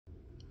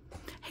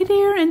Hey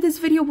there, in this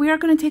video we are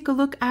going to take a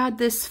look at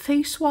this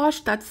face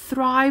wash that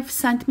Thrive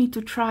sent me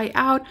to try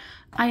out.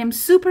 I am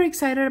super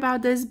excited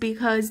about this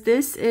because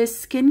this is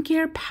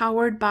skincare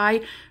powered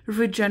by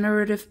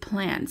regenerative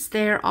plants.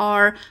 There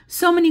are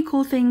so many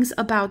cool things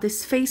about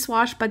this face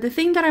wash, but the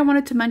thing that I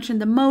wanted to mention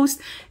the most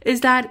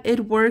is that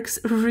it works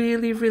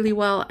really, really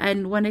well.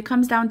 And when it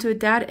comes down to it,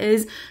 that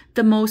is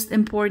the most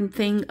important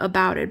thing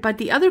about it. But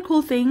the other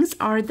cool things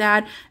are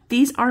that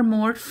these are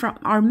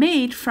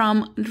made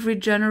from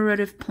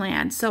regenerative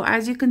plants. So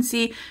as you can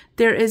see,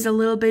 there is a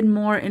little bit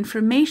more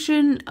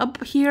information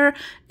up here.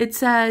 It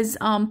says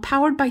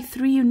powered by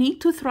 3 unique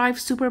to Thrive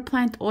super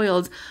plant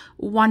oils: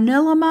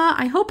 Wanilama,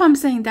 I hope I'm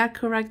saying that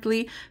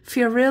correctly,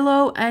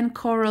 Fiorillo, and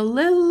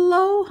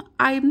Coralillo.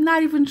 I'm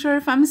not even sure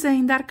if I'm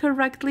saying that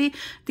correctly.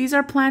 These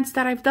are plants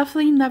that I've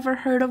definitely never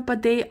heard of,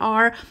 but they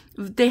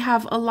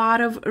have a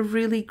lot of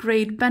really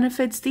great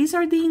benefits. These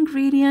are the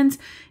ingredients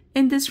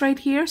in this right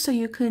here, so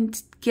you can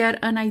get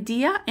an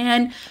idea.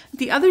 And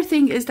the other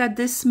thing is that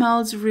this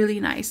smells really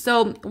nice.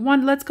 So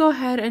let's go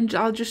ahead and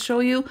I'll just show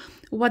you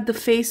what the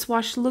face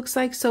wash looks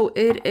like. So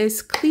it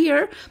is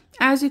clear.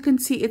 As you can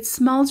see, it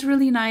smells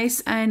really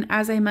nice, and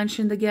as I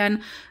mentioned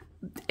again,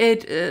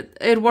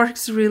 it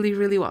works really,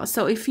 really well.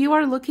 So if you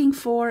are looking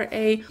for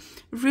a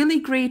really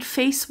great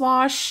face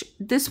wash,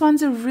 this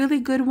one's a really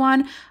good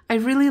one. I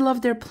really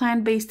love their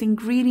plant-based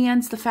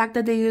ingredients, the fact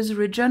that they use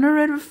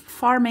regenerative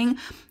farming,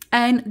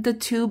 and the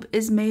tube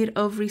is made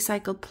of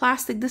recycled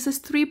plastic. This is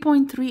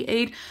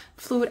 3.38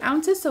 fluid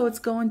ounces, so it's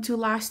going to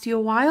last you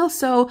a while.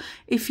 So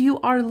if you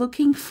are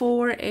looking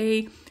for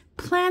a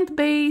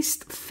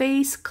plant-based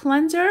face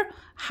cleanser,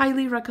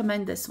 highly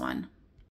recommend this one.